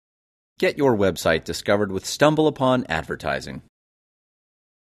Get your website discovered with StumbleUpon Advertising.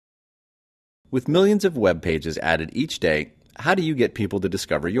 With millions of web pages added each day, how do you get people to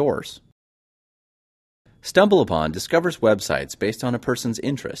discover yours? StumbleUpon discovers websites based on a person's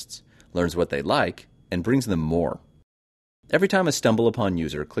interests, learns what they like, and brings them more. Every time a StumbleUpon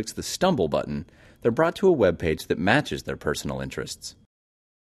user clicks the Stumble button, they're brought to a web page that matches their personal interests.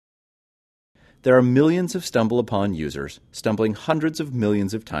 There are millions of StumbleUpon users stumbling hundreds of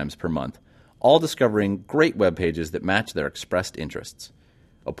millions of times per month, all discovering great web pages that match their expressed interests.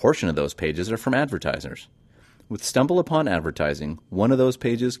 A portion of those pages are from advertisers. With StumbleUpon Advertising, one of those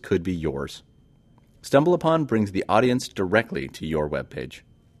pages could be yours. StumbleUpon brings the audience directly to your web page.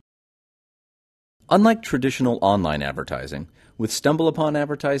 Unlike traditional online advertising, with StumbleUpon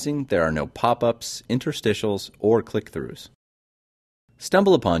Advertising, there are no pop-ups, interstitials, or click-throughs.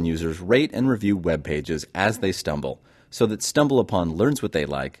 StumbleUpon users rate and review web pages as they stumble, so that StumbleUpon learns what they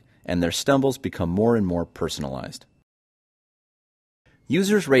like, and their stumbles become more and more personalized.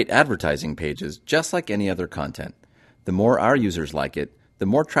 Users rate advertising pages just like any other content. The more our users like it, the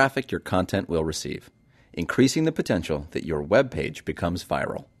more traffic your content will receive, increasing the potential that your web page becomes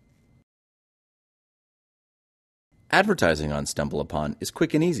viral. Advertising on StumbleUpon is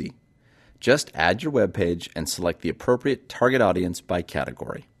quick and easy. Just add your web page and select the appropriate target audience by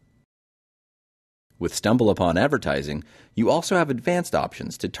category. With StumbleUpon Advertising, you also have advanced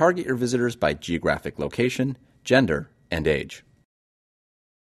options to target your visitors by geographic location, gender, and age.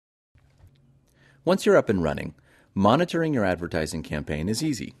 Once you're up and running, monitoring your advertising campaign is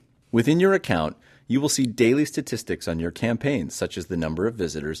easy. Within your account, you will see daily statistics on your campaigns, such as the number of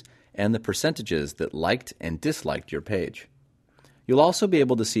visitors and the percentages that liked and disliked your page. You'll also be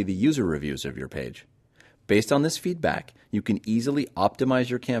able to see the user reviews of your page. Based on this feedback, you can easily optimize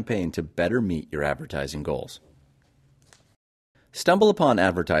your campaign to better meet your advertising goals. StumbleUpon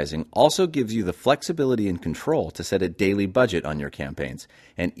Advertising also gives you the flexibility and control to set a daily budget on your campaigns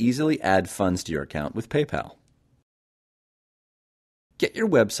and easily add funds to your account with PayPal. Get your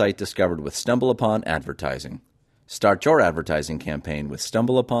website discovered with StumbleUpon Advertising. Start your advertising campaign with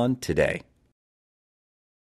StumbleUpon today.